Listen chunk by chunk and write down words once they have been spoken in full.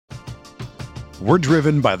We're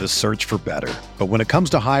driven by the search for better. But when it comes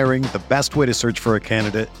to hiring, the best way to search for a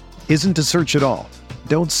candidate isn't to search at all.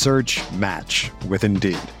 Don't search, match with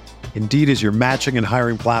Indeed. Indeed is your matching and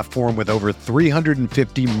hiring platform with over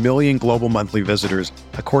 350 million global monthly visitors,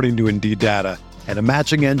 according to Indeed data, and a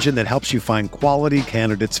matching engine that helps you find quality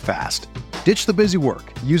candidates fast. Ditch the busy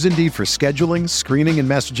work. Use Indeed for scheduling, screening, and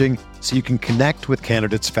messaging so you can connect with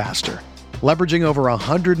candidates faster. Leveraging over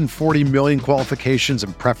 140 million qualifications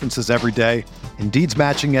and preferences every day, Indeed's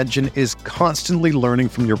matching engine is constantly learning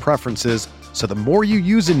from your preferences, so the more you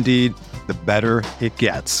use Indeed, the better it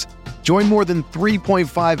gets. Join more than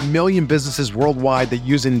 3.5 million businesses worldwide that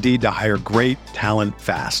use Indeed to hire great talent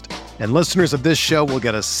fast. And listeners of this show will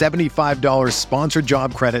get a $75 sponsored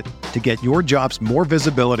job credit to get your jobs more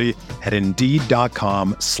visibility at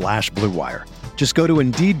Indeed.com/Blue Wire. Just go to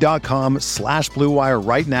Indeed.com/Blue Wire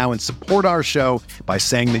right now and support our show by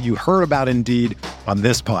saying that you heard about Indeed on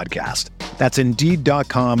this podcast. That's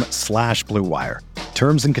Indeed.com/Blue Wire.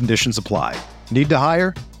 Terms and conditions apply. Need to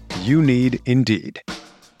hire? You need Indeed.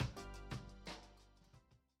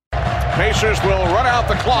 Pacers will run out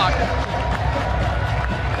the clock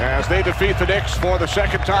as they defeat the Knicks for the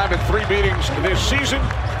second time in 3 meetings this season.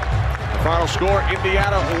 The final score,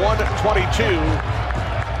 Indiana 122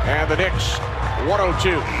 and the Knicks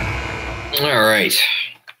 102. All right.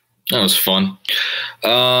 That was fun.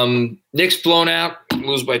 Knicks blown out,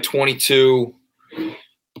 lose by 22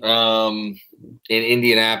 in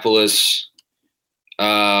Indianapolis.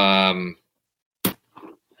 On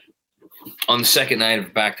the second night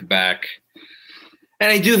of back-to-back.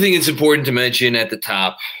 And I do think it's important to mention at the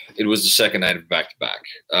top, it was the second night of back-to-back.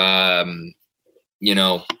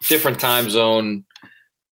 Different time zone.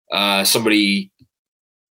 Somebody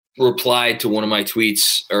replied to one of my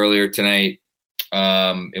tweets earlier tonight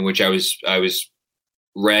in which I was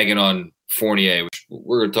ragging on Fournier, which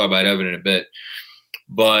we're going to talk about Evan in a bit.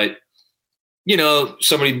 But,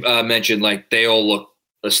 somebody mentioned like they all look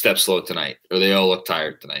a step slow tonight or they all look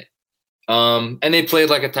tired tonight. And they played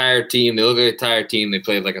like a tired team. They look like a tired team. They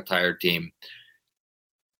played like a tired team.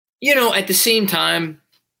 At the same time,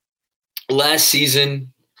 last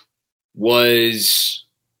season was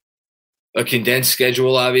a condensed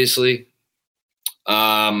schedule, obviously.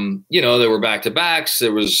 There were back-to-backs.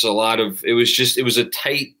 There was a lot of – it was a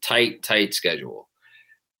tight schedule.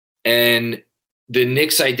 And the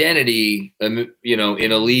Knicks' identity, in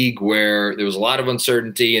a league where there was a lot of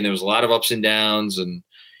uncertainty and there was a lot of ups and downs and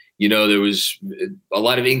 – there was a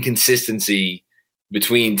lot of inconsistency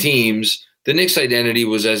between teams. The Knicks' identity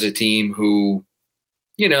was as a team who,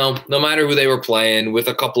 no matter who they were playing, with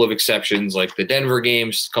a couple of exceptions, like the Denver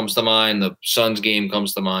game comes to mind, the Suns game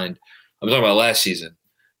comes to mind. I'm talking about last season,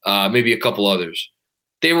 maybe a couple others.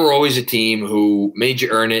 They were always a team who made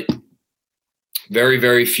you earn it. Very,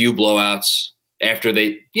 very few blowouts after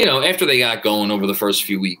they got going over the first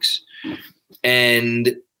few weeks.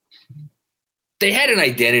 And they had an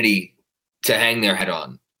identity to hang their head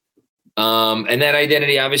on. And that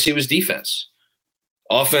identity obviously was defense.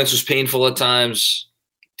 Offense was painful at times,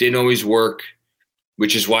 didn't always work,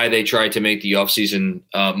 which is why they tried to make the offseason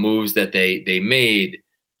moves that they made.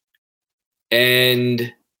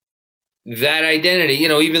 And that identity,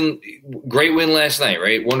 even great win last night,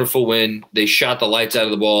 right? Wonderful win. They shot the lights out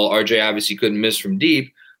of the ball. RJ obviously couldn't miss from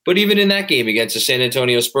deep. But even in that game against the San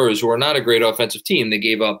Antonio Spurs, who are not a great offensive team, they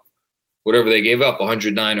gave up whatever they gave up,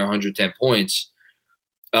 109 or 110 points.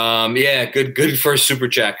 Good first super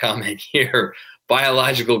chat comment here.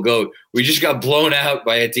 Biological GOAT. We just got blown out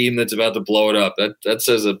by a team that's about to blow it up. That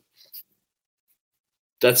says a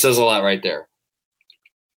lot right there.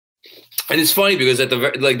 And it's funny because at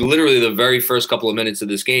literally the very first couple of minutes of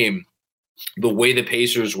this game, the way the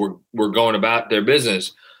Pacers were going about their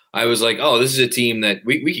business, I was like, oh, this is a team that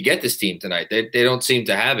we could get this team tonight. They don't seem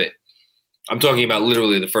to have it. I'm talking about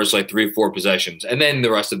literally the first 3 or 4 possessions, and then the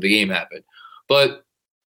rest of the game happened. But,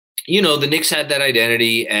 the Knicks had that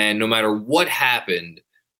identity, and no matter what happened,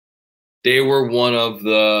 they were one of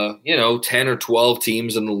the, 10 or 12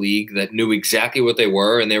 teams in the league that knew exactly what they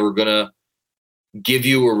were, and they were going to give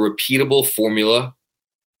you a repeatable formula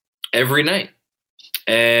every night.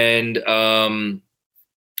 And,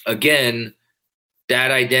 again, that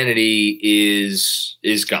identity is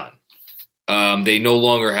gone. They no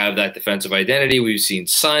longer have that defensive identity. We've seen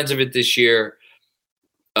signs of it this year.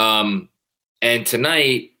 And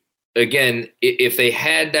tonight, again, if they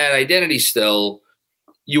had that identity still,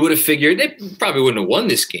 you would have figured they probably wouldn't have won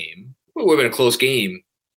this game. It would have been a close game.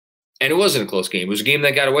 And it wasn't a close game. It was a game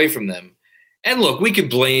that got away from them. And look, we could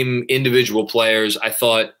blame individual players. I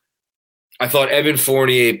thought Evan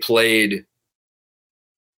Fournier played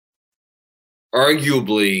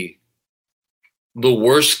arguably the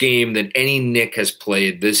worst game that any Knick has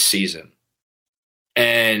played this season.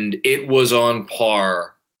 And it was on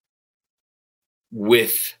par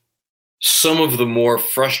with some of the more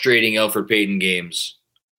frustrating Elfrid Payton games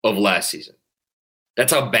of last season.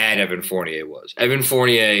 That's how bad Evan Fournier was. Evan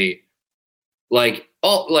Fournier,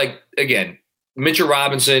 again, Mitchell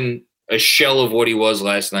Robinson, a shell of what he was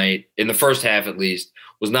last night, in the first half at least,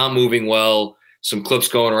 was not moving well. Some clips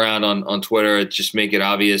going around on Twitter just make it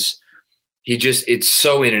obvious. It's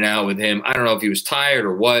so in and out with him. I don't know if he was tired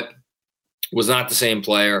or what. Was not the same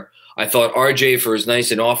player. I thought RJ, for as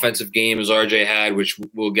nice an offensive game as RJ had, which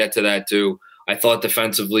we'll get to that too, I thought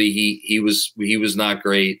defensively he was not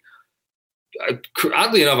great.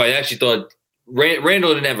 Oddly enough, I actually thought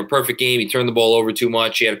Randall didn't have a perfect game. He turned the ball over too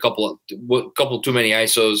much. He had a couple too many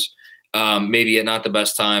ISOs, maybe at not the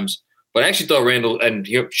best times. But I actually thought Randall, and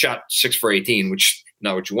he shot 6 for 18, which is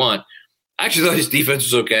not what you want. I actually thought his defense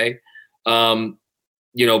was okay.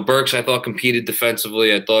 Burks, I thought, competed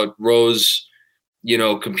defensively. I thought Rose,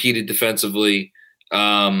 competed defensively.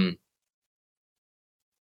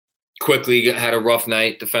 Quickly had a rough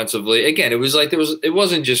night defensively. Again, it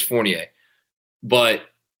wasn't just Fournier. But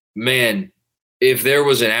man, if there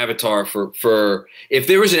was an avatar for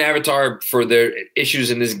their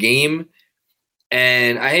issues in this game,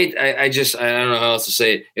 and I don't know how else to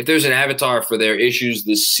say it. If there's an avatar for their issues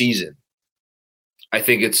this season, I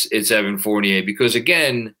think it's Evan Fournier, because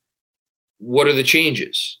again, what are the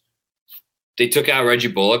changes? They took out Reggie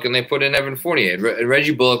Bullock and they put in Evan Fournier. And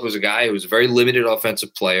Reggie Bullock was a guy who was a very limited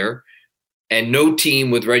offensive player, and no team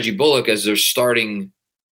with Reggie Bullock as their starting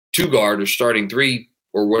 2 guard or starting 3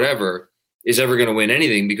 or whatever is ever going to win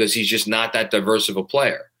anything, because he's just not that diverse of a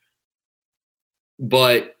player.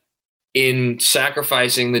 But in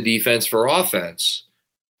sacrificing the defense for offense,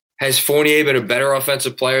 has Fournier been a better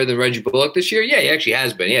offensive player than Reggie Bullock this year? Yeah, he actually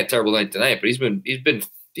has been. He had a terrible night tonight, but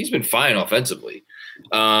he's been fine offensively.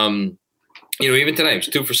 Even tonight, he was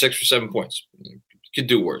 2 for 6 for 7 points. Could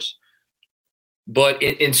do worse. But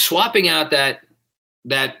in swapping out that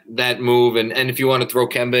move, and if you want to throw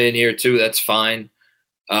Kemba in here too, that's fine.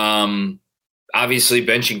 Obviously,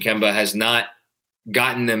 benching Kemba has not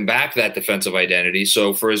gotten them back that defensive identity.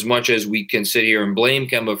 So for as much as we can sit here and blame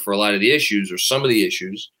Kemba for a lot of the issues or some of the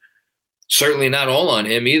issues, certainly not all on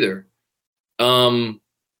him either.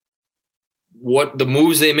 What the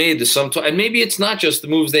moves they made, and maybe it's not just the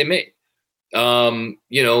moves they made. Can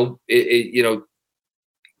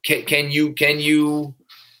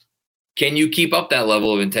you keep up that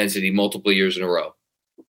level of intensity multiple years in a row?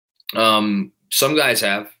 Some guys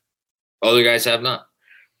have, other guys have not.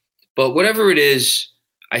 But whatever it is,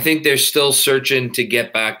 I think they're still searching to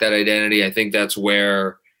get back that identity. I think that's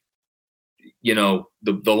where, the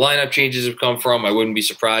lineup changes have come from. I wouldn't be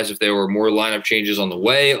surprised if there were more lineup changes on the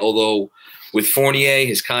way, although with Fournier,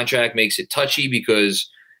 his contract makes it touchy, because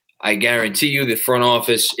I guarantee you the front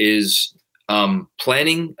office is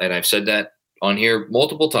planning, and I've said that on here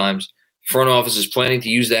multiple times, front office is planning to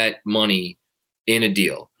use that money in a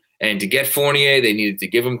deal. And to get Fournier, they needed to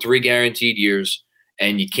give him 3 guaranteed years,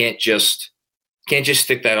 and you can't just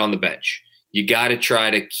stick that on the bench. You got to try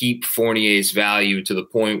to keep Fournier's value to the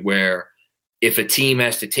point where if a team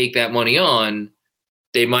has to take that money on,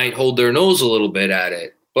 they might hold their nose a little bit at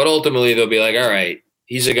it. But ultimately, they'll be like, all right,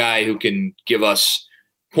 he's a guy who can give us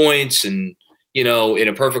points, and, in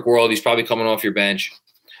a perfect world, he's probably coming off your bench.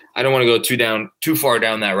 I don't want to go too far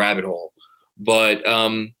down that rabbit hole. But,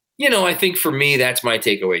 I think for me, that's my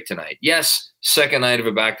takeaway tonight. Yes, second night of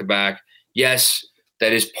a back-to-back. Yes,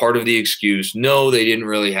 that is part of the excuse. No, they didn't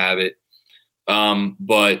really have it.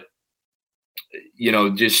 But,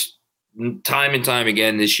 just time and time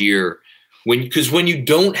again this year, when you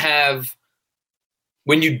don't have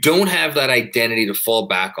that identity to fall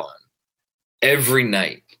back on every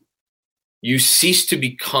night, you cease to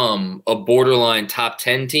become a borderline top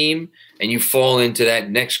 10 team, and you fall into that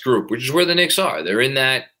next group, which is where the Knicks are. They're in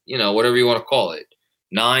that, whatever you want to call it,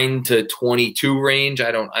 9 to 22 range.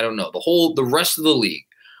 I don't know. The rest of the league,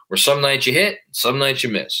 where some nights you hit, some nights you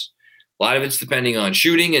miss. A lot of it's depending on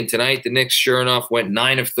shooting. And tonight, the Knicks, sure enough, went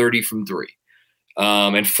 9 of 30 from 3,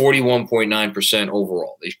 and 41.9%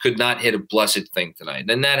 overall. They could not hit a blessed thing tonight.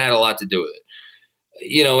 And that had a lot to do with it.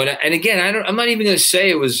 And again, I'm not even going to say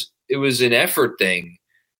it was an effort thing,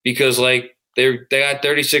 because they got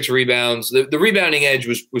 36 rebounds. The rebounding edge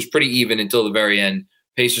was pretty even until the very end.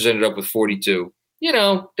 Pacers ended up with 42.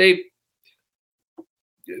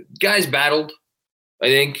 Guys battled, I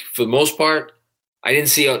think, for the most part. I didn't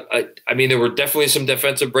see there were definitely some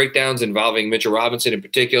defensive breakdowns involving Mitchell Robinson in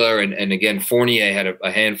particular. And again, Fournier had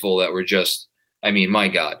a handful that were just, my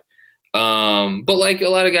God. But a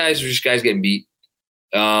lot of guys were just guys getting beat.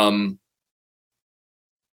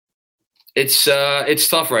 It's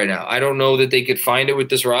tough right now. I don't know that they could find it with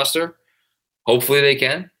this roster. Hopefully they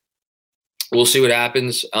can. We'll see what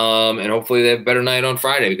happens. And hopefully they have a better night on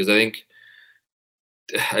Friday, because I think,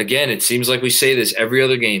 again, it seems like we say this every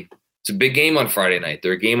other game. It's a big game on Friday night.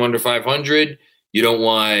 They're a game under 500. You don't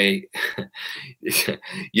want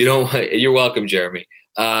you're welcome, Jeremy.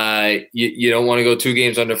 You don't want to go 2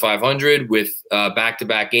 games under 500 with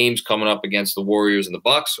back-to-back games coming up against the Warriors and the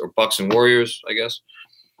Bucks, or Bucks and Warriors, I guess.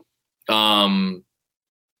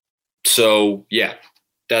 So yeah,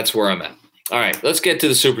 that's where I'm at. All right, let's get to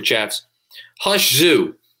the super chats. Hush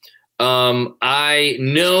Zoo. I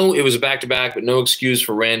know it was a back-to-back, but no excuse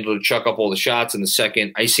for Randall to chuck up all the shots in the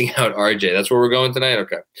second, icing out RJ. That's where we're going tonight?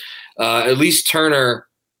 Okay. At least Turner,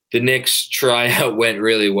 the Knicks tryout went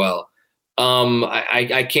really well.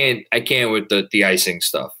 I can't with the icing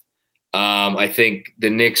stuff. I think the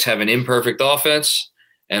Knicks have an imperfect offense,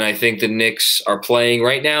 and I think the Knicks are playing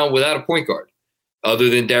right now without a point guard other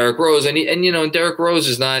than Derrick Rose. And Derrick Rose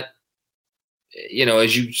is not,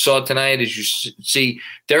 as you saw tonight, as you see,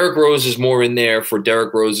 Derrick Rose is more in there for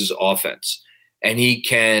Derrick Rose's offense. And he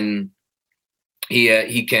can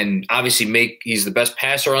obviously he's the best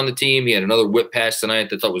passer on the team. He had another whip pass tonight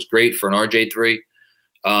that I thought was great for an RJ3.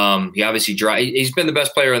 He obviously he's been the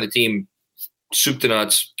best player on the team, soup to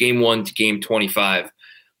nuts, game 1 to game 25.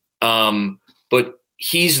 But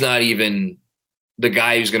he's not even the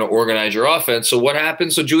guy who's going to organize your offense. So what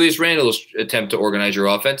happens? So Julius Randle attempt to organize your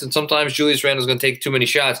offense, and sometimes Julius Randle's going to take too many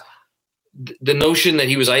shots. The notion that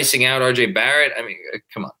he was icing out RJ Barrett, I mean,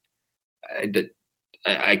 come on.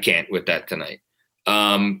 I can't with that tonight.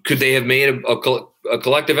 Could they have made a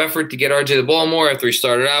collective effort to get RJ the ball more after he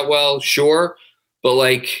started out well? Sure. But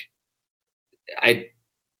it's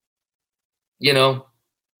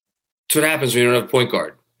what happens when you don't have a point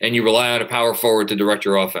guard and you rely on a power forward to direct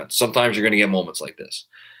your offense. Sometimes you're going to get moments like this.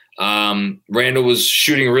 Randall was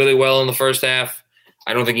shooting really well in the first half.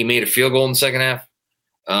 I don't think he made a field goal in the second half.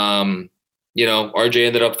 RJ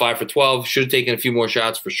ended up 5 for 12. Should have taken a few more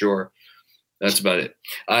shots for sure. That's about it.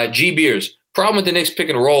 G Beers. Problem with the Knicks pick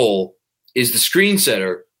and roll is the screen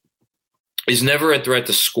setter is never a threat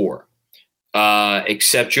to score,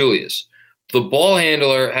 except Julius. The ball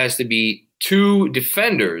handler has to be 2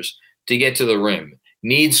 defenders to get to the rim.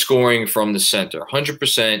 Needs scoring from the center,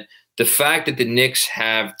 100%. The fact that the Knicks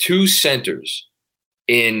have 2 centers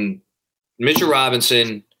in Mitchell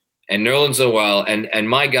Robinson and Nerlens Noel, and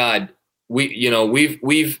my God,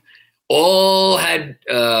 we've all had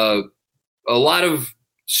a lot of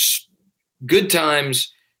good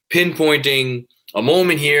times pinpointing a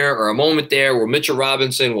moment here or a moment there where Mitchell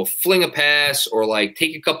Robinson will fling a pass or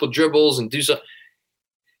take a couple dribbles and do something.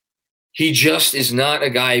 He just is not a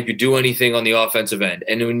guy who could do anything on the offensive end.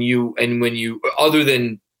 And when you other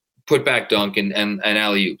than put back dunk and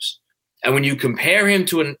alley-oops. And when you compare him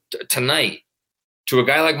tonight to a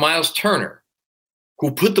guy like Miles Turner,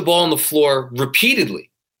 who put the ball on the floor repeatedly,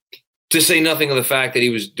 to say nothing of the fact that he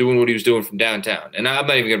was doing what he was doing from downtown. And I'm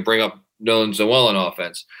not even going to bring up Nerlens Noel on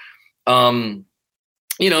offense.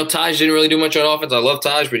 Taj didn't really do much on offense. I love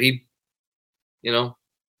Taj, but he,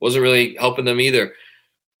 wasn't really helping them either.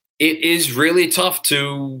 It is really tough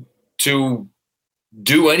to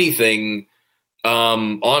do anything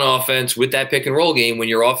on offense with that pick and roll game when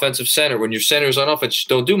your centers on offense just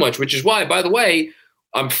don't do much, which is why, by the way,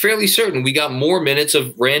 I'm fairly certain we got more minutes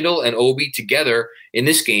of Randall and Obi together in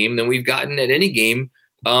this game than we've gotten at any game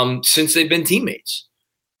since they've been teammates.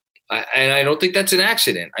 And I don't think that's an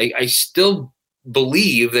accident. I still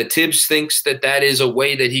believe that Tibbs thinks that is a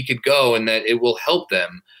way that he could go and that it will help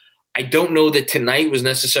them. I don't know that tonight was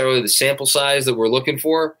necessarily the sample size that we're looking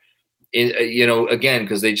for, again,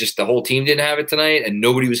 because the whole team didn't have it tonight and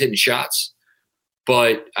nobody was hitting shots.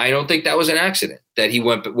 But I don't think that was an accident that he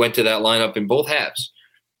went to that lineup in both halves.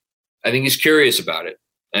 I think he's curious about it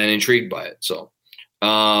and intrigued by it. So,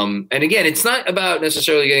 and again, it's not about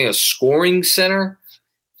necessarily getting a scoring center.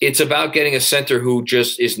 It's about getting a center who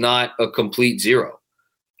just is not a complete zero.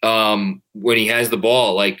 When he has the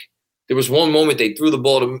ball, there was one moment they threw the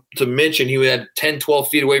ball to Mitch and he had 10, 12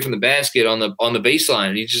 feet away from the basket on the baseline.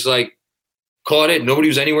 And he just caught it. Nobody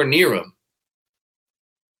was anywhere near him.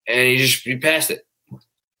 And he passed it.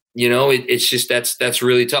 It's just, that's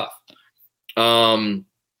really tough.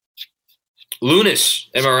 Lunas,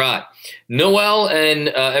 Emirat. Noel and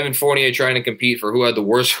Evan Fournier trying to compete for who has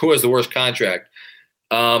the worst contract.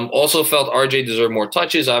 Also felt RJ deserved more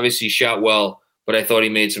touches. Obviously shot well, but I thought he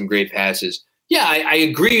made some great passes. Yeah, I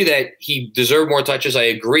agree that he deserved more touches. I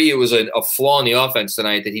agree it was a flaw in the offense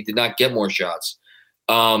tonight that he did not get more shots.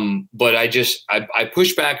 But I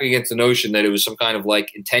push back against the notion that it was some kind of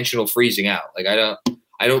like intentional freezing out. Like I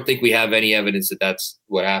don't think we have any evidence that that's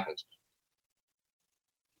what happens.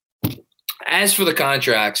 As for the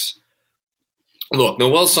contracts, look,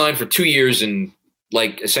 Noel signed for 2 years and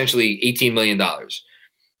like essentially $18 million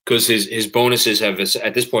because his bonuses have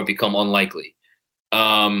at this point become unlikely.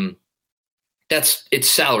 It's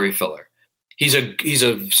salary filler. He's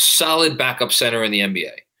a solid backup center in the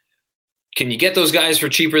NBA. Can you get those guys for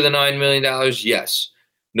cheaper than $9 million? Yes.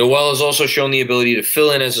 Noel has also shown the ability to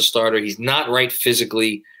fill in as a starter. He's not right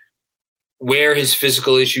physically. Where his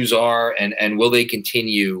physical issues are and will they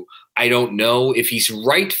continue, I don't know. If he's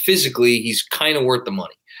right physically, he's kind of worth the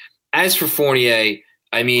money. As for Fournier,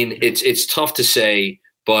 I mean, it's tough to say,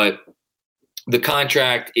 but the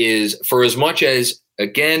contract is, for as much as,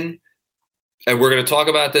 again, and we're going to talk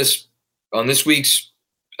about this on this week's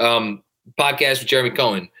podcast with Jeremy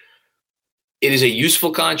Cohen, it is a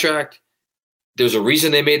useful contract. There's a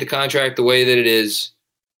reason they made the contract the way that it is,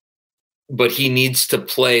 but he needs to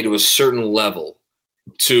play to a certain level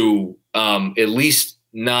to at least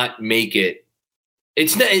not make it.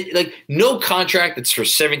 It's not like no contract that's for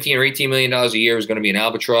 $17 or $18 million a year is going to be an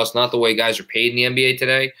albatross. Not the way guys are paid in the NBA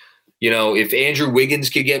today. You know, if Andrew Wiggins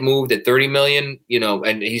could get moved at $30 million, you know,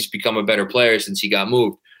 and he's become a better player since he got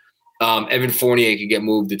moved, Evan Fournier could get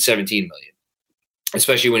moved at $17 million,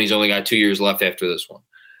 especially when he's only got 2 years left after this one.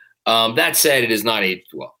 That said, it is not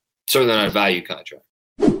certainly not a value contract.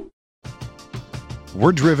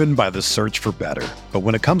 We're driven by the search for better. But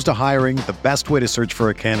when it comes to hiring, the best way to search for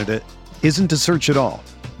a candidate isn't to search at all.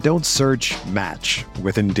 Don't search, match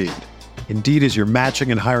with Indeed. Indeed is your matching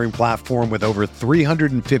and hiring platform with over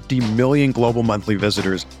 350 million global monthly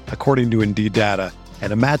visitors, according to Indeed data,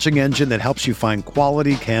 and a matching engine that helps you find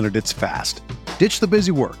quality candidates fast. Ditch the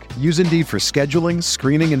busy work. Use Indeed for scheduling,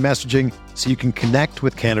 screening, and messaging so you can connect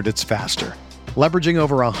with candidates faster. Leveraging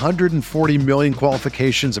over 140 million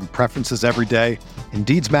qualifications and preferences every day,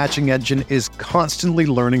 Indeed's matching engine is constantly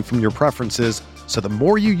learning from your preferences, so the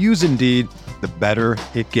more you use Indeed, the better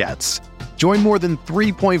it gets. Join more than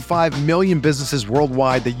 3.5 million businesses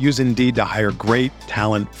worldwide that use Indeed to hire great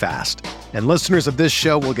talent fast. And listeners of this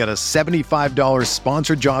show will get a $75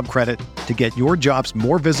 sponsored job credit to get your jobs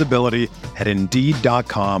more visibility at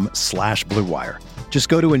Indeed.com/Blue Wire. Just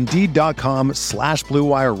go to Indeed.com/Blue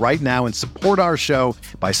Wire right now and support our show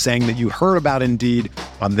by saying that you heard about Indeed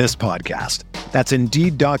on this podcast. That's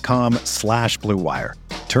Indeed.com/Blue Wire.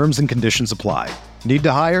 Terms and conditions apply. Need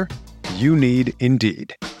to hire? You need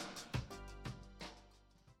Indeed.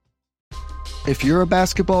 If you're a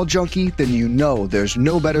basketball junkie, then you know there's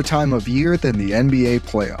no better time of year than the NBA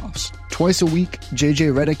playoffs. Twice a week,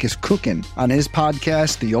 JJ Redick is cooking on his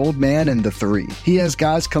podcast, The Old Man and the Three. He has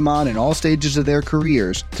guys come on in all stages of their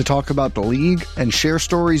careers to talk about the league and share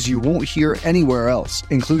stories you won't hear anywhere else,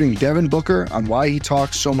 including Devin Booker on why he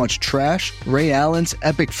talks so much trash, Ray Allen's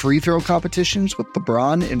epic free throw competitions with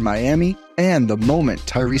LeBron in Miami, and the moment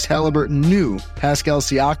Tyrese Halliburton knew Pascal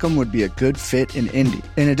Siakam would be a good fit in Indy.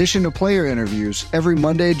 In addition to player interviews, every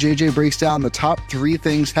Monday JJ breaks down the top 3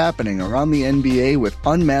 things happening around the NBA with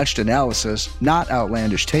unmatched analysis, not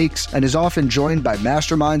outlandish takes, and is often joined by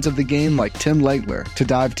masterminds of the game like Tim Legler to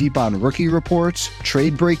dive deep on rookie reports,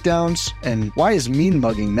 trade breakdowns, and why is mean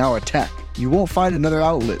mugging now a tech? You won't find another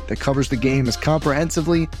outlet that covers the game as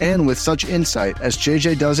comprehensively and with such insight as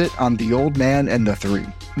JJ does it on The Old Man and the Three.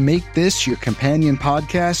 Make this your companion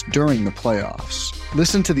podcast during the playoffs.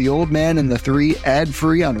 Listen to The Old Man and the Three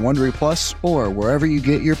ad-free on Wondery Plus or wherever you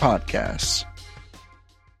get your podcasts.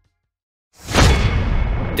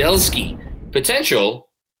 Delsky, potential,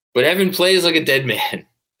 but Evan plays like a dead man.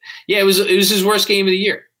 Yeah, it was his worst game of the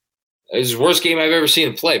year. It was his worst game I've ever seen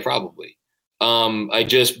him play, probably.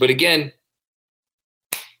 But again,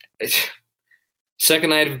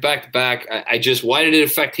 second night of back-to-back, why did it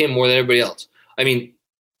affect him more than everybody else? I mean,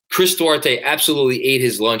 Chris Duarte absolutely ate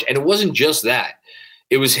his lunch, and it wasn't just that.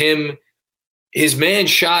 It was him, his man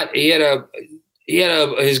shot, his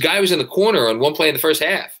guy was in the corner on one play in the first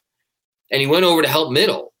half, and he went over to help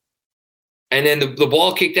middle. And then the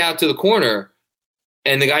ball kicked out to the corner,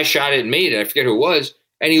 and the guy shot it and made it. I forget who it was.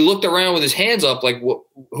 And he looked around with his hands up like, who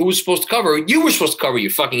was supposed to cover? You were supposed to cover, you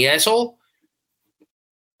fucking asshole.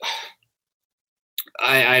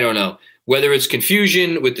 I don't know. Whether it's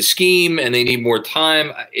confusion with the scheme and they need more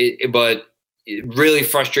time, but really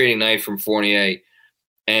frustrating night from Fournier.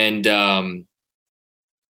 And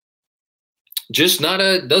does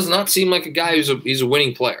not seem like a guy he's a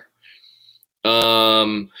winning player.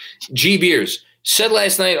 G Beers said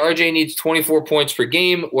last night RJ needs 24 points per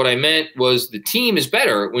game. What I meant was the team is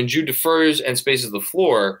better when Jude defers and spaces the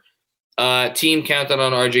floor. Team counted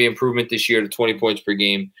on RJ improvement this year to 20 points per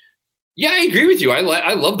game. Yeah, I agree with you.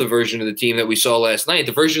 I love the version of the team that we saw last night.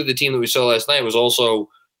 The version of the team that we saw last night was also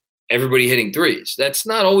everybody hitting threes. That's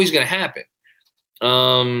not always going to happen.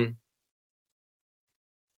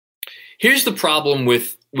 Here's the problem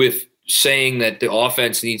with saying that the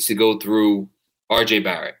offense needs to go through RJ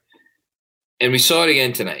Barrett. And we saw it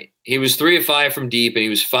again tonight. He was 3 of 5 from deep, and he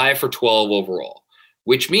was 5 for 12 overall,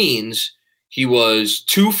 which means he was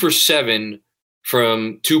 2 for 7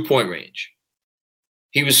 from 2-point range.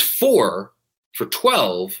 He was 4 for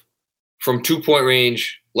 12 from 2-point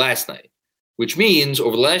range last night, which means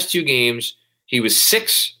over the last 2 games, he was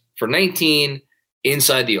 6 for 19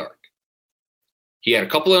 inside the arc. He had a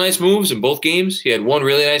couple of nice moves in both games. He had one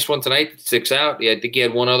really nice one tonight that sticks out. I think he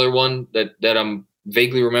had one other one that I'm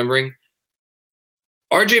vaguely remembering.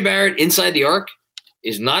 RJ Barrett inside the arc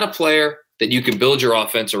is not a player that you can build your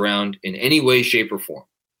offense around in any way, shape, or form.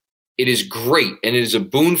 It is great, and it is a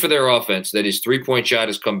boon for their offense that his three-point shot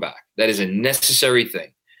has come back. That is a necessary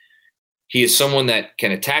thing. He is someone that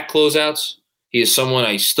can attack closeouts. He is someone,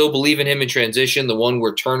 I still believe in him in transition, the one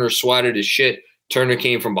where Turner swatted his shit. Turner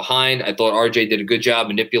came from behind. I thought RJ did a good job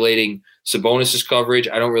manipulating Sabonis' coverage.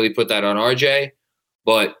 I don't really put that on RJ,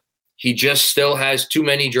 but he just still has too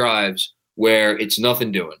many drives where it's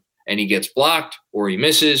nothing doing, and he gets blocked or he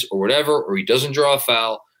misses or whatever, or he doesn't draw a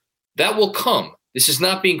foul. That will come. This is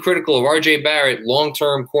not being critical of RJ Barrett,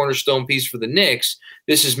 long-term cornerstone piece for the Knicks.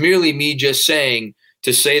 This is merely me just saying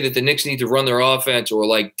to say that the Knicks need to run their offense or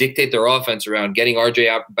like dictate their offense around getting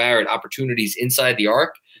RJ Barrett opportunities inside the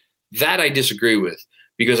arc. That I disagree with,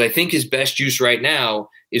 because I think his best use right now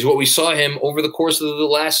is what we saw him over the course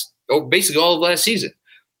of basically all of last season.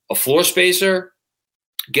 A floor spacer,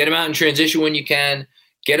 get him out in transition when you can,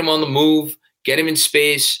 get him on the move, get him in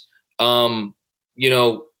space, anything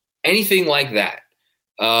like that.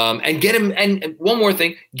 And get him, and one more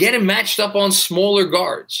thing, get him matched up on smaller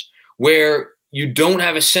guards where you don't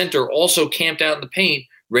have a center also camped out in the paint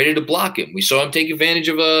ready to block him. We saw him take advantage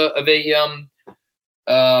of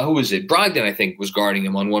who was it? Brogdon, I think, was guarding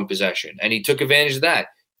him on one possession, and he took advantage of that.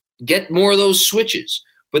 Get more of those switches.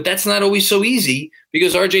 But that's not always so easy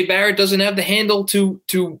because RJ Barrett doesn't have the handle to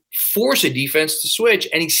force a defense to switch,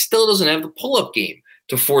 and he still doesn't have the pull-up game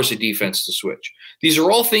to force a defense to switch. These are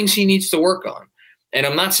all things he needs to work on. And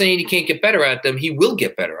I'm not saying he can't get better at them. He will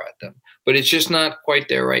get better at them. But it's just not quite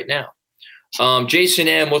there right now. Jason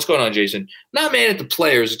M., what's going on, Jason? Not mad at the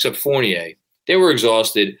players except Fournier. They were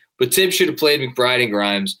exhausted. But Tibbs should have played McBride and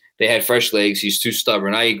Grimes. They had fresh legs. He's too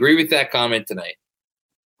stubborn. I agree with that comment tonight.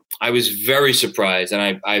 I was very surprised,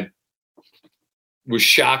 and I was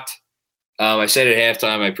shocked. I said at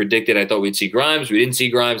halftime, I predicted I thought we'd see Grimes. We didn't see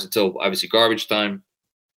Grimes until, obviously, garbage time.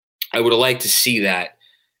 I would have liked to see that,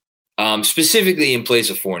 specifically in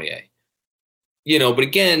place of Fournier. But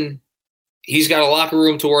again, he's got a locker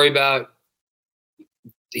room to worry about.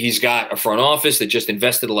 He's got a front office that just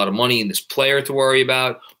invested a lot of money in this player to worry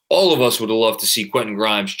about. All of us would have loved to see Quentin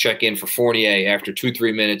Grimes check in for Fournier after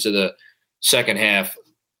 2-3 minutes of the second half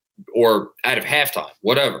or out of halftime,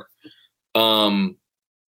 whatever.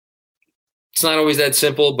 It's not always that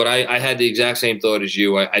simple, but I had the exact same thought as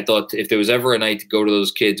you. I thought if there was ever a night to go to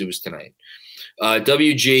those kids, it was tonight.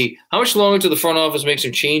 WG, how much longer till the front office make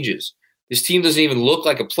some changes? This team doesn't even look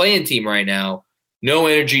like a play-in team right now. No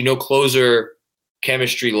energy, no closer,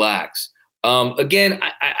 chemistry lacks. Again,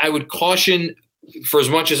 I would caution, for as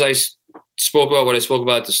much as I spoke about what I spoke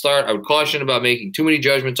about at the start, I would caution about making too many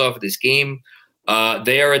judgments off of this game.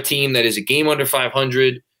 They are a team that is a game under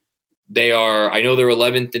 500. I know they're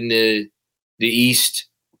 11th in the East.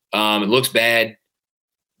 It looks bad.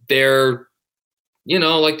 They're,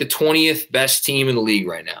 like the 20th best team in the league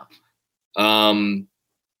right now.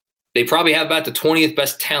 They probably have about the 20th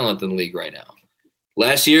best talent in the league right now.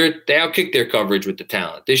 Last year, they outkicked their coverage with the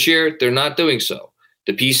talent. This year, they're not doing so.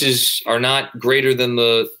 The pieces are not greater than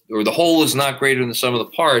the whole is not greater than the sum of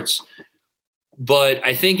the parts. But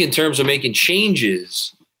I think in terms of making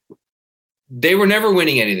changes, they were never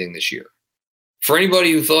winning anything this year. For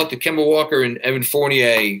anybody who thought that Kemba Walker and Evan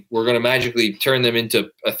Fournier were going to magically turn them into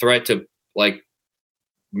a threat to like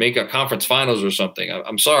make a conference finals or something,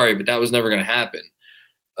 I'm sorry, but that was never going to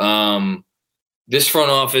happen. This front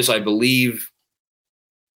office, I believe,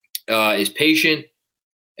 is patient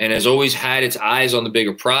and has always had its eyes on the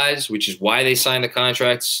bigger prize, which is why they signed the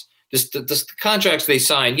contracts. The contracts they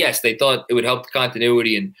signed, yes, they thought it would help the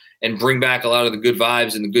continuity and bring back a lot of the good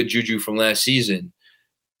vibes and the good juju from last season,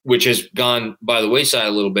 which has gone by the wayside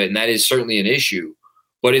a little bit, and that is certainly an issue.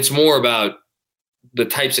 But it's more about the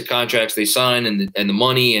types of contracts they sign and the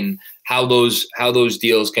money and how those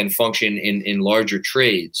deals can function in larger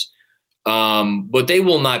trades. But they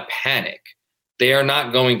will not panic. They are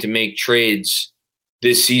not going to make trades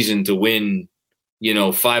this season to win,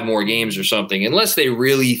 5 more games or something, unless they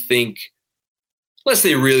really think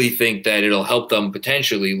that it'll help them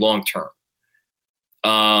potentially long term.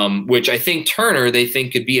 Which I think Turner, they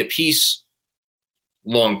think could be a piece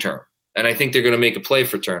long term. And I think they're going to make a play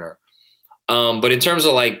for Turner. But in terms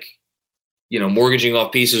of mortgaging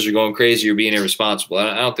off pieces or going crazy or being irresponsible,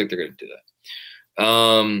 I don't think they're going to do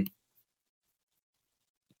that.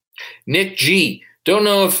 Nick G. Don't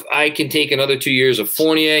know if I can take another 2 years of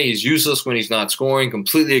Fournier. He's useless when he's not scoring.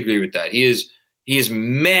 Completely agree with that. He is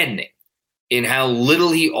maddening in how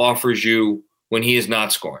little he offers you when he is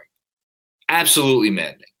not scoring. Absolutely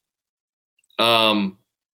maddening.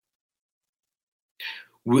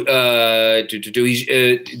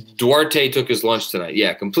 Duarte took his lunch tonight.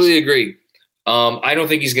 Yeah, completely agree. I don't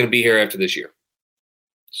think he's going to be here after this year.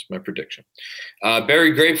 That's my prediction.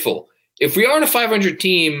 Barry Grapeful. If we are a 500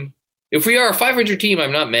 team,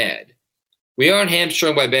 I'm not mad. We aren't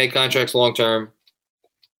hamstrung by bad contracts long term.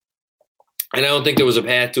 And I don't think there was a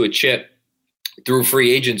path to a chip through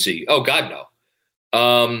free agency. Oh, God, no.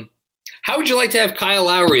 How would you like to have Kyle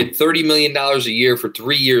Lowry at $30 million a year for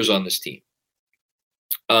 3 years on this team?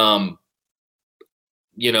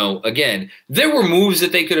 Again, there were moves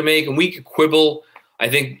that they could have made, and we could quibble. I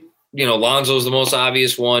think, Lonzo's the most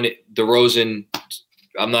obvious one. DeRozan,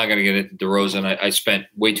 I'm not going to get into DeRozan. I spent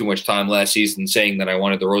way too much time last season saying that I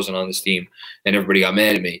wanted DeRozan on this team, and everybody got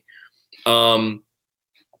mad at me. I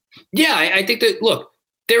think that, look,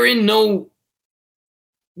 they're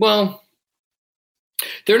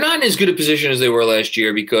not in as good a position as they were last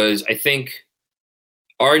year because I think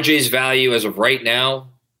RJ's value as of right now, a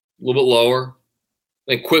little bit lower.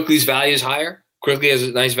 Like Quickly's value is higher. Quickly has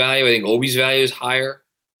a nice value. I think Obi's value is higher.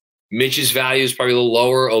 Mitch's value is probably a little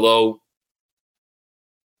lower, although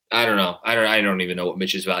I don't know. I don't even know what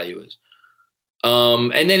Mitch's value is.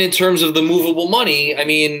 And then in terms of the movable money, I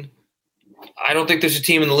mean, I don't think there's a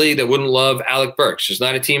team in the league that wouldn't love Alec Burks. There's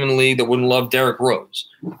not a team in the league that wouldn't love Derrick Rose.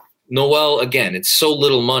 Noel, again, it's so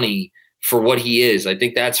little money for what he is. I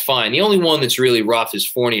think that's fine. The only one that's really rough is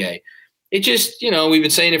Fournier. It just, we've been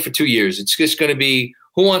saying it for 2 years. It's just going to be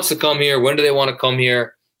who wants to come here? When do they want to come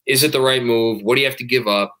here? Is it the right move? What do you have to give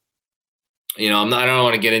up? I don't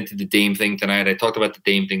want to get into the Dame thing tonight. I talked about the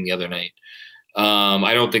Dame thing the other night.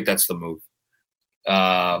 I don't think that's the move.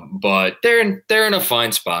 But they're in a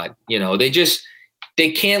fine spot.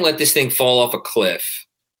 They can't let this thing fall off a cliff,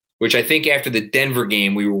 which I think after the Denver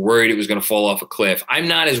game, we were worried it was going to fall off a cliff. I'm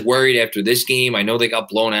not as worried after this game. I know they got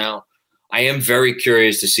blown out. I am very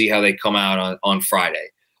curious to see how they come out on Friday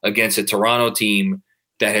against a Toronto team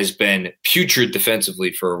that has been putrid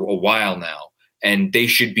defensively for a while now, and they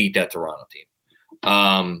should beat that Toronto team.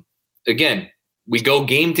 Again, we go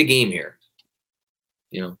game to game here.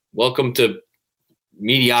 Welcome to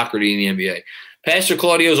mediocrity in the NBA. Pastor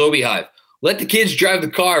Claudio's Obi Hive. Let the kids drive the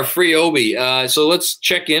car, free Obi. So let's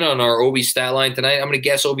check in on our Obi stat line tonight. I'm going to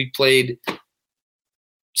guess Obi played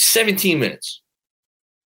 17 minutes.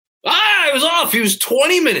 I was off. He was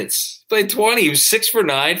 20 minutes. Played 20. He was 6 for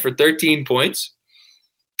 9 for 13 points.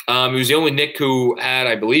 He was the only Knick who had,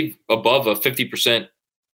 I believe, above a 50%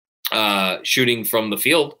 shooting from the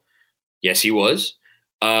field. Yes, he was.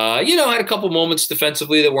 Had a couple moments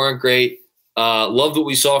defensively that weren't great. Loved what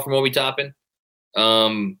we saw from Obi Toppin.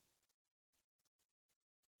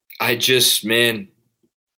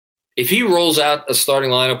 If he rolls out a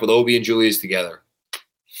starting lineup with Obi and Julius together,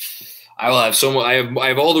 I will have so much. I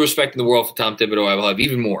have all the respect in the world for Tom Thibodeau. I will have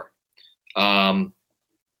even more. Telling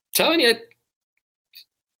you,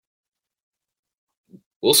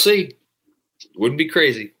 we'll see. Wouldn't be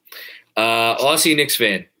crazy. Aussie Knicks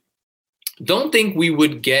fan. Don't think we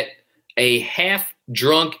would get a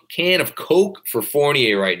half-drunk can of Coke for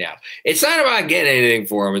Fournier right now. It's not about getting anything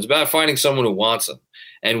for him. It's about finding someone who wants him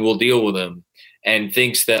and will deal with him and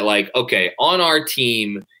thinks that, okay, on our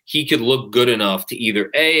team, he could look good enough to either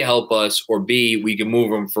A, help us, or B, we can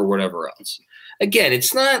move him for whatever else. Again,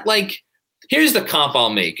 it's not like – here's the comp I'll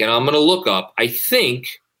make, and I'm going to look up. I think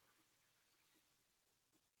 –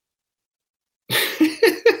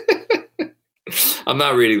 I'm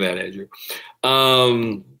not reading that, Andrew.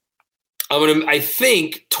 I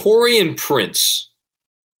think Taurean Prince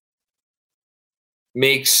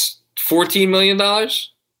makes $14 million. Does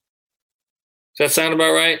that sound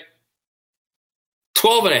about right?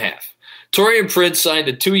 12.5. Taurean Prince signed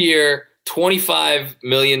a 2-year, $25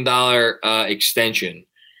 million extension.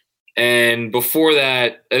 And before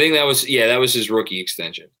that, I think that was his rookie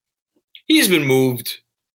extension. He's been moved,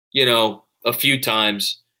 a few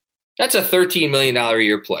times. That's a $13 million a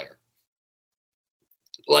year player.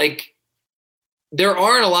 there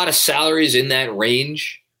aren't a lot of salaries in that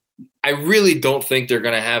range. I really don't think they're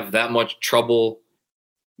going to have that much trouble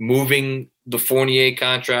moving the Fournier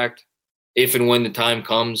contract if and when the time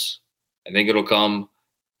comes. I think it'll come.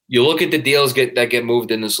 You look at the deals that get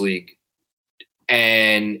moved in this league.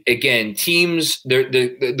 And again, teams,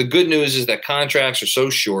 the good news is that contracts are so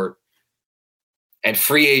short and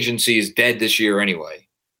free agency is dead this year anyway.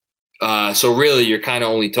 So really you're kind of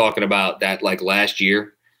only talking about that like last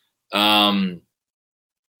year.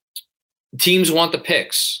 Teams want the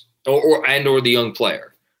picks or the young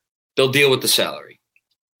player. They'll deal with the salary.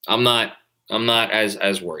 I'm not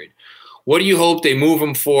as worried. What do you hope they move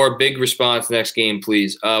him for? Big response next game,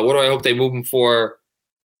 please. What do I hope they move him for?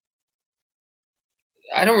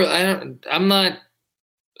 I'm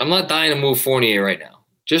not dying to move Fournier right now.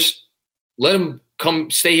 Just let him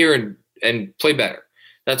come stay here and play better.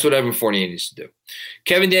 That's what Evan Fournier needs to do.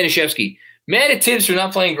 Kevin Danishevsky, mad at Tibbs for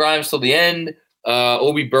not playing Grimes till the end.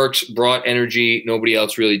 Obi Burks brought energy. Nobody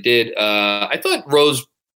else really did. I thought Rose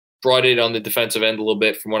brought it on the defensive end a little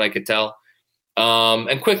bit from what I could tell.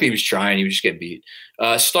 And quickly he was trying. He was just getting beat.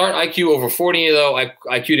 Start IQ over Fournier, though.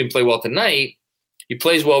 IQ didn't play well tonight. He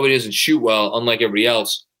plays well, but he doesn't shoot well, unlike everybody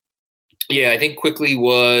else. Yeah, I think Quickly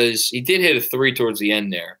he did hit a 3 towards the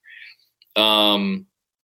end there. Did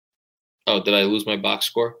I lose my box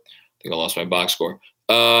score? I think I lost my box score.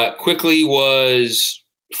 Quickly was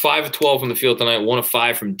 5 of 12 from the field tonight, 1 of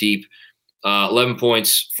 5 from deep, 11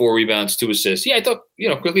 points, 4 rebounds, 2 assists. Yeah, I thought,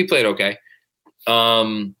 Quickly played okay.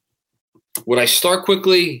 Would I start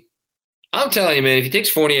Quickly? I'm telling you, man, if he takes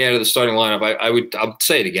Fournier out of the starting lineup, I'll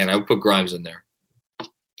say it again. I would put Grimes in there.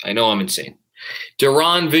 I know I'm insane.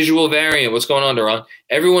 Duran visual variant. What's going on, Duran?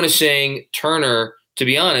 Everyone is saying Turner. To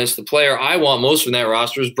be honest, the player I want most from that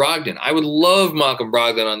roster is Brogdon. I would love Malcolm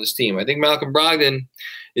Brogdon on this team. I think Malcolm Brogdon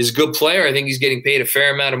is a good player. I think he's getting paid a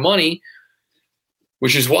fair amount of money,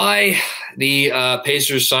 which is why the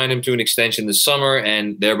Pacers signed him to an extension this summer,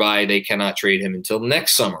 and thereby they cannot trade him until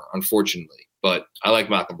next summer, unfortunately. But I like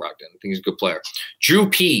Malcolm Brogdon. I think he's a good player. Drew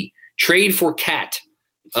P. Trade for Cat.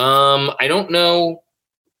 I don't know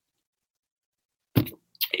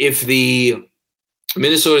if the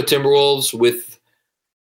Minnesota Timberwolves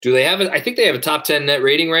I think they have a top 10 net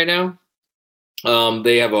rating right now.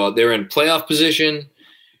 They're in playoff position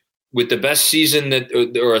with the best season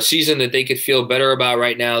or a season that they could feel better about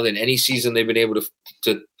right now than any season they've been able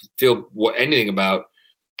to feel anything about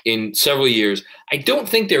in several years. I don't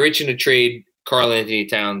think they're itching to trade Karl Anthony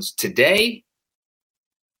Towns today.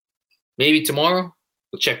 Maybe tomorrow.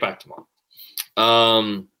 We'll check back tomorrow.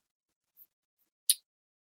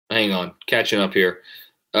 Hang on. Catching up here.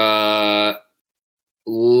 Oh,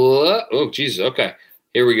 Jesus. Okay.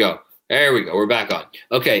 Here we go. There we go. We're back on.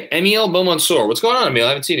 Okay. Emile Beaumont-Sor. What's going on, Emile? I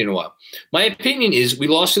haven't seen you in a while. My opinion is we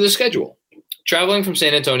lost to the schedule. Traveling from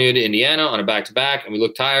San Antonio to Indiana on a back-to-back, and we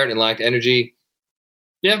looked tired and lacked energy.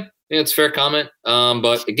 Yeah, it's a fair comment.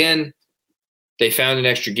 But again, they found an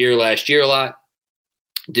extra gear last year a lot.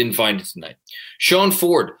 Didn't find it tonight. Sean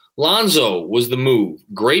Ford. Lonzo was the move.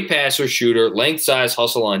 Great passer, shooter, length, size,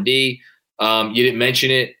 hustle on D. You didn't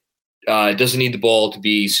mention it. Doesn't need the ball to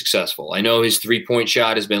be successful. I know his three-point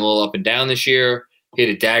shot has been a little up and down this year. Hit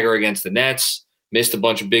a dagger against the Nets. Missed a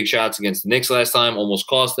bunch of big shots against the Knicks last time. Almost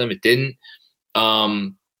cost them. It didn't.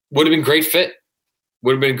 Would have been great fit.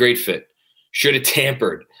 Should have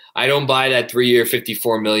tampered. I don't buy that 3-year,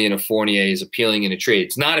 $54 million of Fournier is appealing in a trade.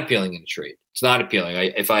 It's not appealing in a trade. It's not appealing.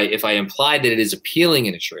 If I implied that it is appealing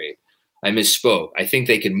in a trade, I misspoke. I think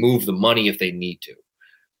they can move the money if they need to.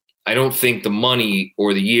 I don't think the money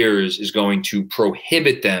or the years is going to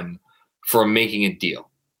prohibit them from making a deal.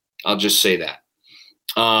 I'll just say that.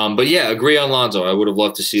 But yeah, agree on Lonzo. I would have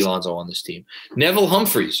loved to see Lonzo on this team. Neville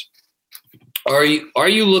Humphreys. Are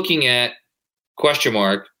you looking at question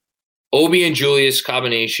mark? Obi and Julius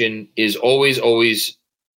combination is always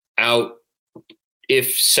out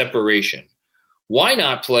if separation. Why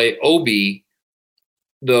not play Obi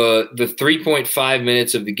the 3.5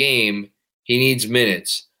 minutes of the game? He needs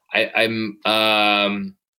minutes. Why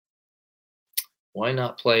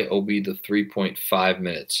not play Obi the 3.5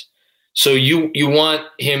 minutes? So you want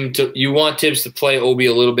Tibbs to play Obi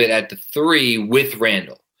a little bit at the 3 with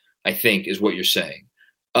Randall, I think is what you're saying.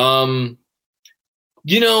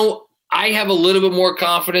 I have a little bit more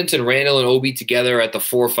confidence in Randall and Obi together at the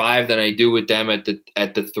 4-5 than I do with them at the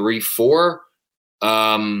 3-4.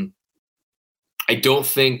 I don't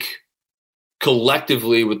think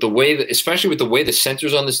collectively with the way that, especially with the way the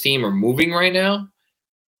centers on this team are moving right now,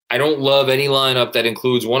 I don't love any lineup that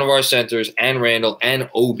includes one of our centers and Randall and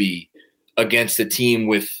Obi against a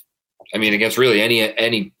team against really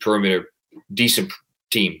any perimeter decent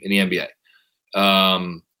team in the NBA.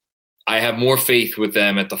 I have more faith with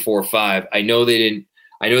them at the 4-5. I know they didn't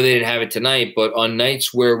have it tonight, but on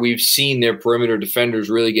nights where we've seen their perimeter defenders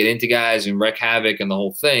really get into guys and wreak havoc and the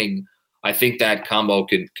whole thing, I think that combo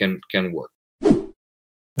can work.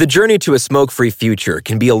 The journey to a smoke-free future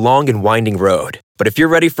can be a long and winding road, but if you're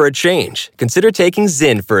ready for a change, consider taking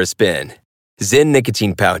Zyn for a spin. Zyn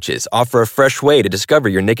nicotine pouches offer a fresh way to discover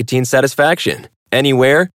your nicotine satisfaction.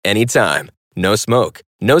 Anywhere, anytime. No smoke,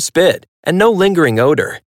 no spit, and no lingering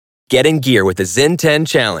odor. Get in gear with the Zyn 10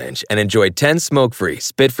 Challenge and enjoy 10 smoke-free,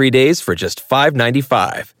 spit-free days for just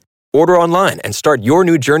 $5.95. Order online and start your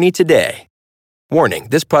new journey today. Warning,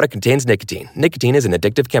 this product contains nicotine. Nicotine is an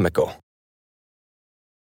addictive chemical.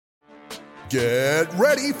 Get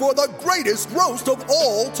ready for the greatest roast of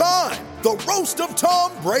all time, the Roast of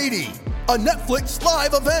Tom Brady, a Netflix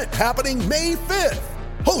live event happening May 5th.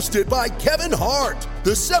 Hosted by Kevin Hart,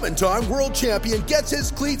 the 7-time world champion gets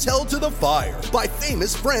his cleats held to the fire by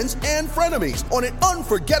famous friends and frenemies on an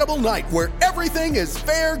unforgettable night where everything is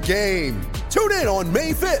fair game. Tune in on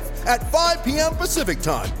May 5th at 5 p.m. Pacific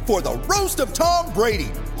time for the Roast of Tom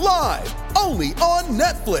Brady, live only on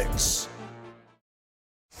Netflix.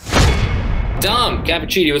 Dom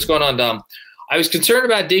Cappuccini, what's going on, Dom? I was concerned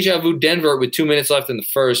about Deja Vu Denver with 2 minutes left in the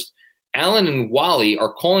first. Alan and Wally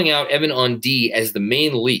are calling out Evan Undee as the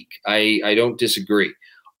main leak. I don't disagree.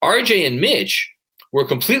 RJ and Mitch were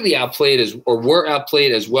completely outplayed were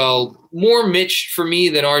outplayed as well. More Mitch for me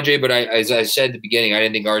than RJ, but as I said at the beginning, I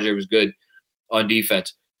didn't think RJ was good on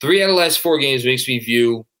defense. 3 out of the last 4 games makes me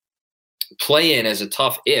view play-in as a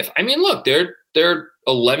tough if. I mean, look, they're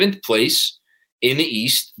 11th place in the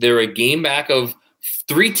East. They're a game back of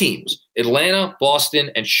 3 teams, Atlanta,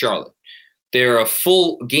 Boston, and Charlotte. They're a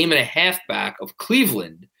full game and a half back of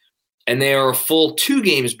Cleveland, and they are a full 2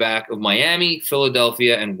 games back of Miami,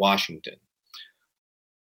 Philadelphia, and Washington.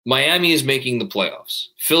 Miami is making the playoffs.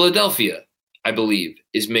 Philadelphia, I believe,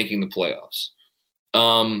 is making the playoffs.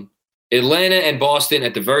 Atlanta and Boston,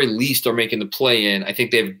 at the very least, are making the play-in. I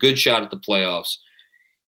think they have a good shot at the playoffs.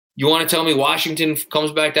 You want to tell me Washington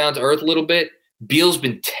comes back down to earth a little bit? Beal's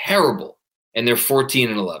been terrible, and they're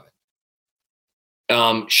 14-11.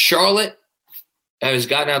 Charlotte has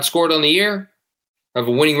gotten outscored on the year, have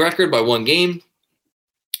a winning record by 1 game,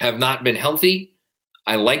 have not been healthy.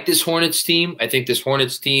 I like this Hornets team. I think this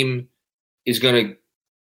Hornets team is going to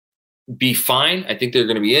be fine. I think they're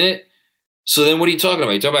going to be in it. So then what are you talking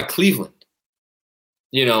about? You're talking about Cleveland.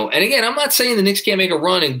 And again, I'm not saying the Knicks can't make a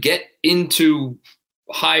run and get into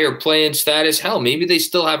higher play-in status. Hell, maybe they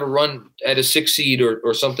still have a run at a 6 seed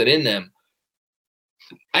or something in them.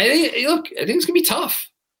 I think it's going to be tough.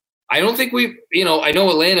 I don't think I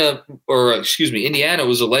know Indiana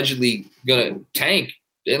was allegedly going to tank.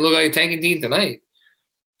 It didn't look like a tanking team tonight.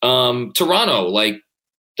 Toronto,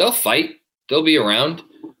 they'll fight. They'll be around.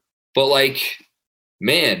 But,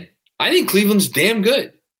 man, I think Cleveland's damn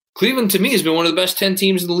good. Cleveland, to me, has been one of the best 10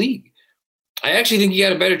 teams in the league. I actually think you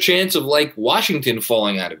got a better chance of, Washington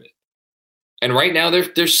falling out of it. And right now, they're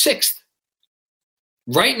 6th.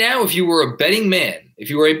 Right now, if you were a betting man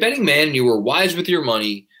and you were wise with your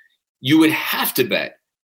money, you would have to bet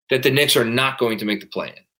that the Knicks are not going to make the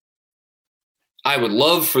play-in. I would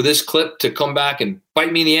love for this clip to come back and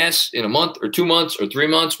bite me in the ass in a month or 2 months or 3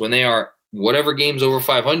 months when they are whatever games over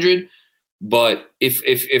 500. But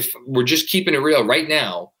if we're just keeping it real right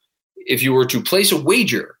now, if you were to place a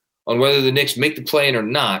wager on whether the Knicks make the play-in or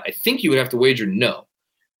not, I think you would have to wager no.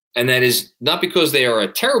 And that is not because they are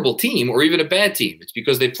a terrible team or even a bad team. It's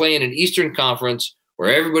because they play in an Eastern Conference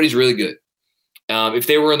where everybody's really good. If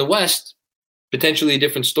they were in the West, potentially a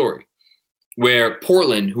different story, where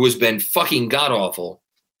Portland, who has been fucking god-awful,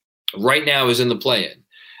 right now is in the play-in.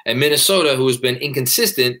 And Minnesota, who has been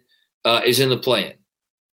inconsistent, is in the play-in.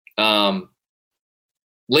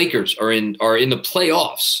 Lakers are in the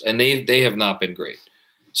playoffs, and they have not been great.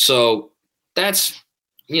 So that's,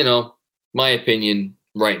 my opinion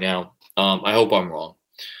right now. I hope I'm wrong.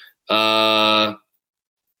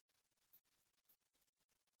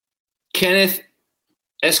 Kenneth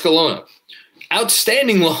Escalona,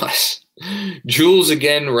 outstanding loss. Jules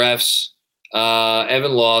again refs.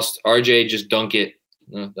 Evan lost. RJ just dunk it.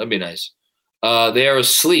 That'd be nice. They are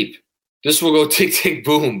asleep. This will go tick, tick,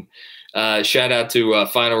 boom. Shout out to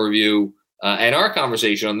Final Review and our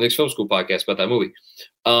conversation on the Knicks Film School podcast about that movie.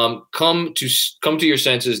 Come to your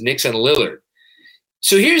senses, Knicks and Lillard.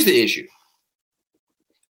 So here's the issue.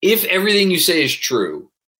 If everything you say is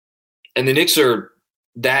true and the Knicks are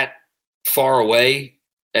that far away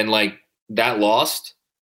and that lost,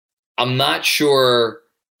 I'm not sure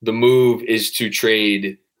the move is to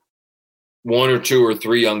trade 1 or 2 or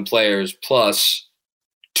 3 young players plus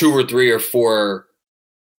 2 or 3 or 4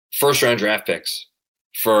 first-round draft picks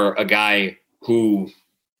for a guy who,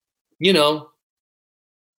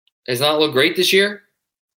 has not looked great this year,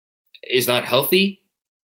 is not healthy,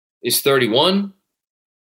 is 31,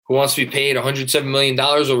 who wants to be paid $107 million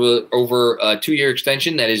over a 2-year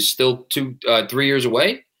extension that is still 3 years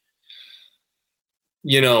away.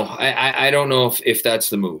 I don't know if that's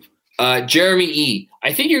the move. Jeremy E.,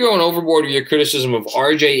 I think you're going overboard with your criticism of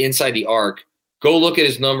RJ inside the arc. Go look at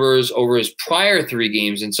his numbers over his prior 3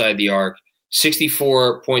 games inside the arc,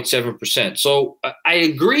 64.7%. So I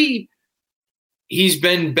agree he's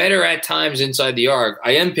been better at times inside the arc.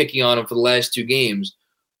 I am picking on him for the last 2 games.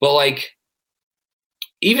 But,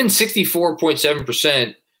 even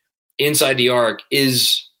 64.7% inside the arc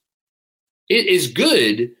is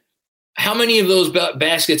good. How many of those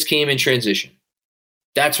baskets came in transition?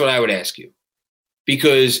 That's what I would ask you.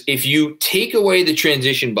 Because if you take away the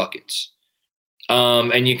transition buckets,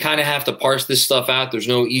 and you kind of have to parse this stuff out, there's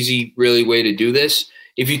no easy, really way to do this.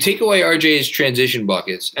 If you take away RJ's transition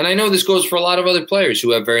buckets, and I know this goes for a lot of other players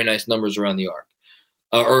who have very nice numbers around the arc,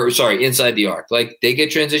 inside the arc. They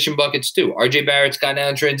get transition buckets too. RJ Barrett's got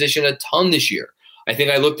down transition a ton this year. I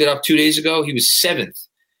think I looked it up 2 days ago. He was 7th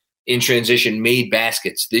in transition made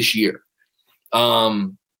baskets this year.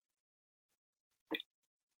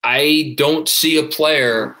 I don't see a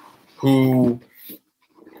player who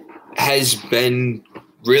has been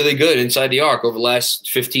really good inside the arc over the last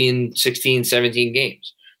 15, 16, 17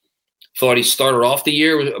 games. Thought he started off the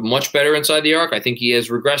year much better inside the arc. I think he has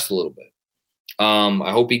regressed a little bit.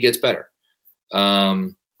 I hope he gets better.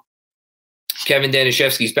 Kevin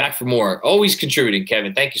Danishevsky's back for more. Always contributing,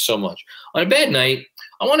 Kevin. Thank you so much. On a bad night,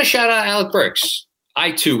 I want to shout out Alec Burks.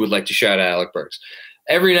 I, too, would like to shout out Alec Burks.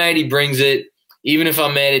 Every night he brings it, even if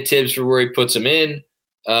I'm mad at Tibbs for where he puts him in,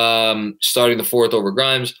 starting the 4th over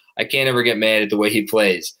Grimes. I can't ever get mad at the way he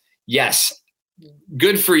plays. Yes,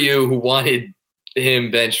 good for you who wanted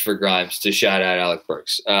him benched for Grimes to shout out Alec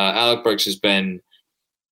Burks. Alec Burks has been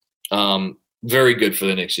very good for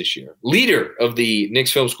the Knicks this year. Leader of the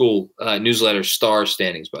Knicks Film School newsletter star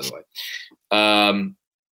standings, by the way.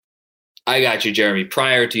 I got you, Jeremy,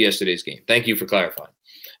 prior to yesterday's game. Thank you for clarifying.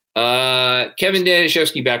 Kevin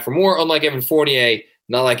Danishevsky back for more. Unlike Evan Fournier,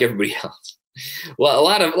 not like everybody else. Well, a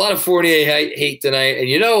lot of Fournier hate tonight, and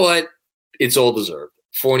you know what? It's all deserved.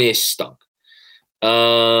 Fournier stunk.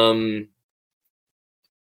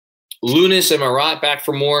 Lunas and Marat back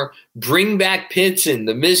for more. Bring back Pinson,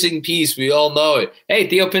 the missing piece. We all know it. Hey,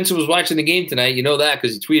 Theo Pinson was watching the game tonight. You know that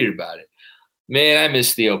because he tweeted about it. Man, I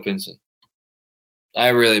miss Theo Pinson. I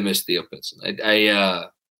really miss Theo Pinson. I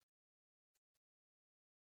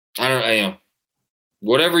don't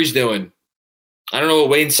whatever he's doing. I don't know what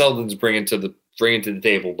Wayne Selden's bringing to the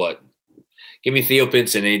table, but give me Theo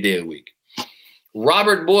Pinson any day of the week.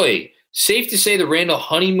 Robert Boy, safe to say the Randall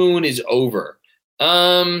honeymoon is over.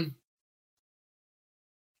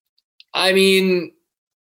 I mean,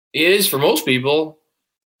 it is for most people.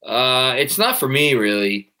 It's not for me,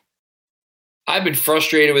 really. I've been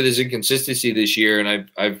frustrated with his inconsistency this year, and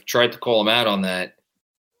I've tried to call him out on that.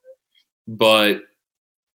 But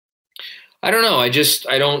I don't know. I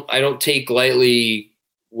don't take lightly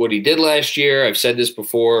what he did last year. I've said this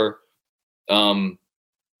before. He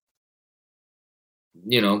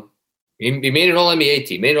made an All-NBA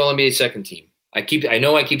team, made an All-NBA second team. I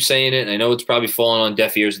know I keep saying it, and I know it's probably falling on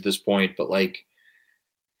deaf ears at this point, but when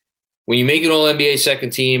you make an All-NBA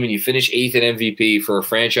second team and you finish 8th in MVP for a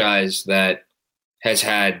franchise that has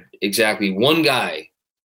had exactly one guy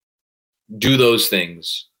do those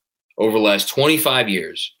things over the last 25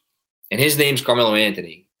 years, and his name's Carmelo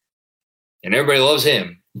Anthony, and everybody loves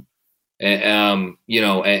him, and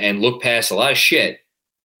look past a lot of shit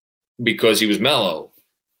because he was Melo.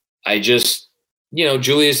 Julius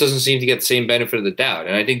doesn't seem to get the same benefit of the doubt.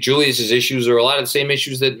 And I think Julius's issues are a lot of the same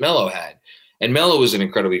issues that Melo had. And Melo was an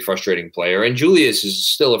incredibly frustrating player, and Julius is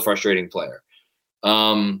still a frustrating player.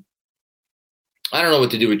 I don't know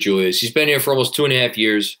what to do with Julius. He's been here for almost 2.5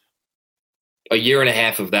 years. A year and a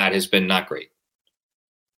half of that has been not great.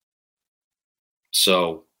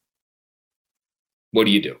 So what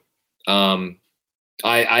do you do?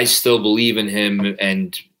 I still believe in him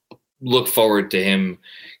and look forward to him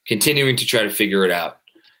continuing to try to figure it out.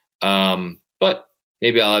 But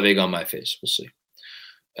maybe I'll have egg on my face. We'll see.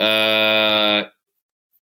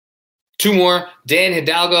 2 more. Dan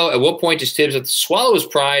Hidalgo, at what point does Tibbs have to swallow his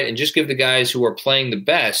pride and just give the guys who are playing the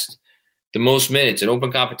best the most minutes in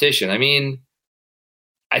open competition? I mean,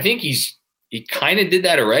 I think he kind of did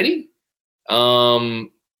that already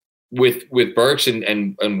with Burks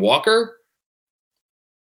and Walker.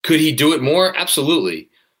 Could he do it more? Absolutely.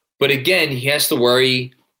 But again, he has to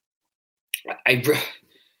worry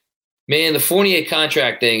Man, the Fournier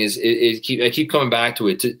contract thing I keep coming back to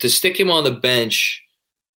it. To stick him on the bench,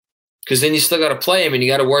 because then you still got to play him and you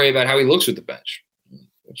got to worry about how he looks with the bench,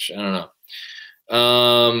 which I don't know.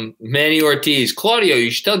 Manny Ortiz. Claudio,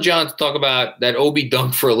 you should tell John to talk about that Obi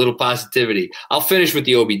dunk for a little positivity. I'll finish with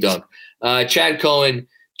the Obi dunk. Chad Cohen,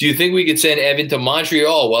 do you think we could send Evan to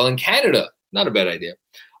Montreal while in Canada? Not a bad idea.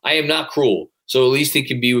 I am not cruel, so at least he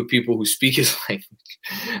can be with people who speak his language.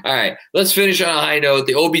 All right, let's finish on a high note.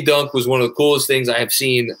 The Obi dunk was one of the coolest things I have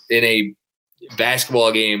seen in a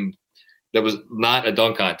basketball game that was not a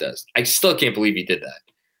dunk contest. I still can't believe he did that.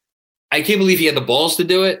 I can't believe he had the balls to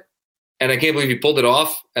do it, and I can't believe he pulled it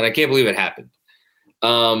off, and I can't believe it happened.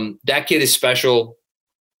 That kid is special,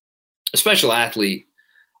 a special athlete.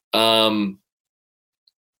 The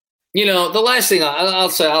last thing I'll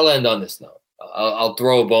say, I'll end on this note. I'll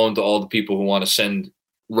throw a bone to all the people who want to send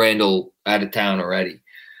Randall out of town already.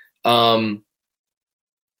 And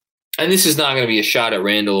this is not going to be a shot at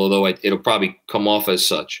Randall, although it'll probably come off as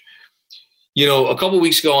such. A couple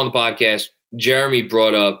weeks ago on the podcast, Jeremy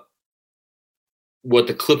brought up what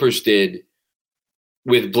the Clippers did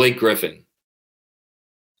with Blake Griffin,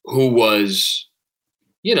 who was,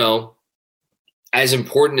 as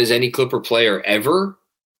important as any Clipper player ever.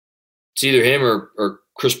 It's either him or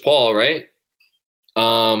Chris Paul, right?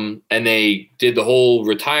 And they did the whole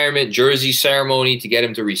retirement jersey ceremony to get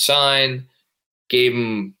him to resign, gave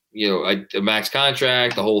him, a max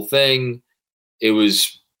contract, the whole thing. It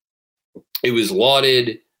was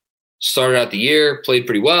lauded, started out the year, played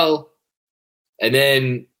pretty well, and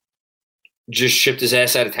then just shipped his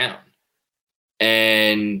ass out of town.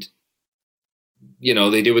 And,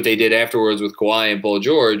 they did what they did afterwards with Kawhi and Paul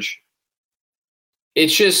George.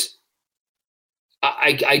 It's just,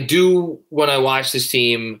 I do, when I watch this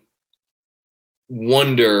team,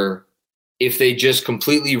 wonder if they just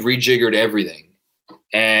completely rejiggered everything.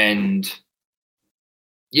 And,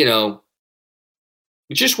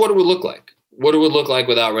 just what it would look like. What it would look like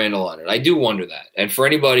without Randall on it. I do wonder that. And for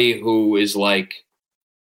anybody who is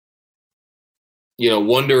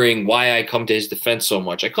wondering why I come to his defense so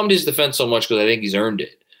much. I come to his defense so much because I think he's earned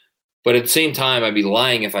it. But at the same time, I'd be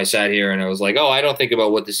lying if I sat here and I was like, oh, I don't think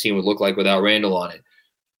about what this team would look like without Randall on it.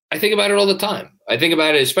 I think about it all the time. I think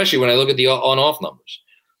about it, especially when I look at the on-off numbers.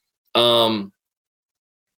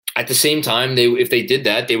 At the same time, if they did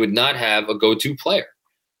that, they would not have a go-to player,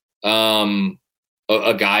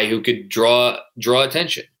 a guy who could draw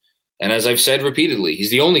attention. And as I've said repeatedly, he's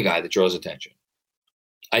the only guy that draws attention.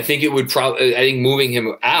 I think it would I think moving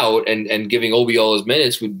him out and giving Obi all his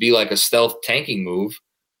minutes would be like a stealth tanking move.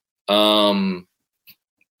 But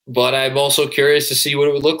I'm also curious to see what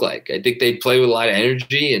it would look like. I think they'd play with a lot of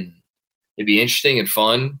energy and it'd be interesting and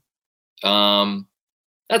fun.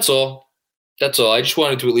 That's all. I just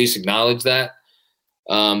wanted to at least acknowledge that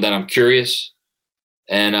I'm curious.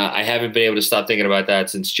 And I haven't been able to stop thinking about that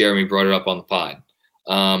since Jeremy brought it up on the pod.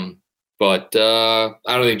 But I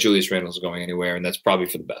don't think Julius Randle's going anywhere, and that's probably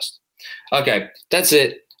for the best. Okay, that's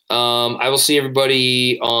it. I will see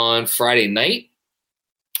everybody on Friday night,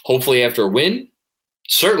 hopefully after a win.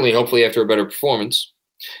 Certainly, hopefully after a better performance.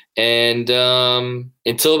 And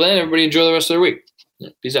until then, everybody enjoy the rest of their week.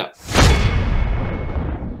 Peace out.